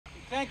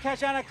Can't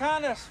catch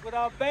anacondas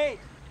without bait.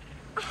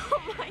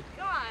 Oh my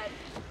God.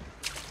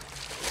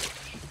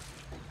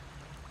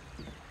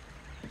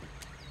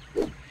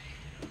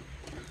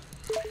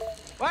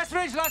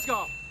 Westridge, let's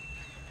go.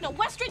 No,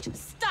 Westridge,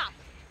 stop.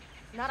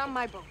 Not on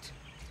my boat.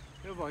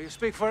 You boy, you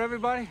speak for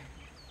everybody?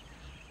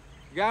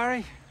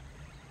 Gary?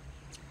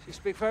 You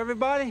speak for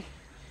everybody?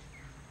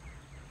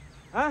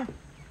 Huh?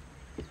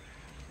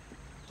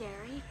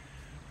 Gary?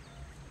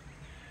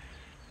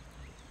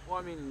 Well,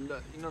 I mean,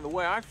 you know, the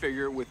way I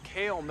figure it, with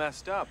Kale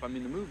messed up, I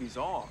mean, the movie's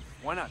off.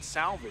 Why not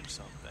salvage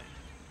something?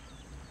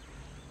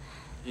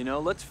 You know,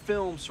 let's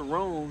film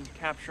Cerrone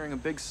capturing a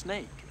big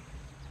snake.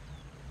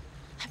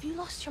 Have you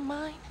lost your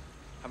mind?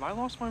 Have I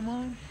lost my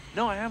mind?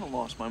 No, I haven't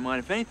lost my mind.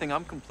 If anything,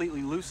 I'm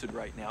completely lucid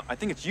right now. I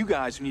think it's you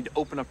guys who need to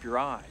open up your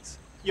eyes.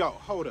 Yo,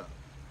 hold up.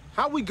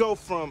 How we go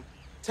from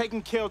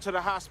taking Kale to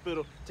the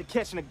hospital to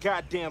catching a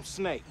goddamn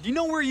snake? Do you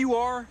know where you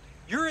are?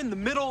 You're in the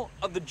middle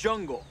of the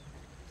jungle.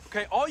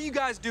 Okay, all you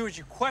guys do is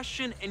you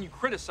question and you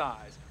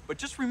criticize. But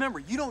just remember,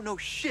 you don't know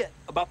shit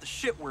about the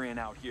shit we're in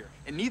out here.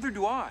 And neither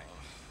do I,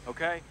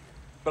 okay?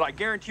 But I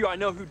guarantee you I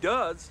know who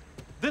does.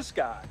 This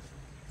guy.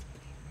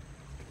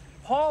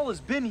 Paul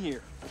has been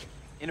here.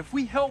 And if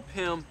we help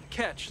him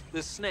catch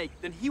this snake,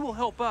 then he will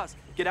help us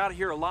get out of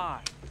here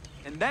alive.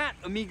 And that,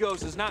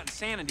 amigos, is not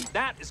insanity.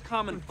 That is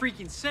common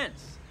freaking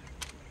sense.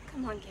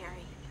 Come on,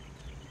 Gary.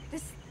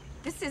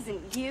 This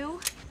isn't you.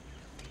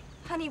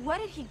 Honey, what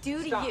did he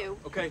do Stop. to you?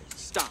 Okay,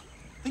 stop.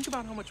 Think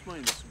about how much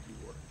money this would be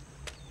worth.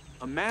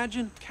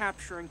 Imagine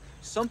capturing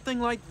something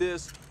like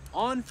this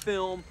on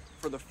film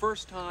for the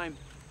first time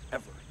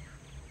ever.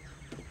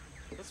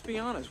 Let's be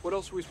honest, what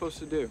else are we supposed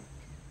to do?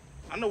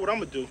 I know what I'm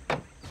gonna do.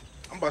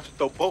 I'm about to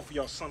throw both of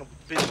y'all son of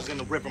bitches in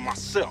the river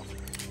myself.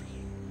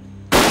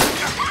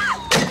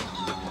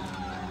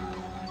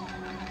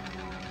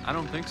 I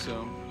don't think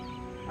so.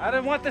 I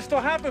didn't want this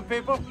to happen,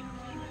 people.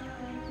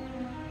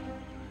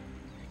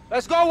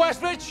 Let's go,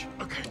 Westridge.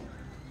 Okay.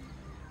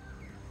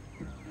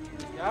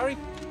 Gary,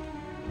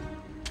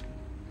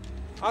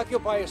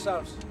 occupy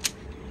yourselves.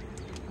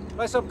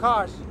 Play some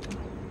cards.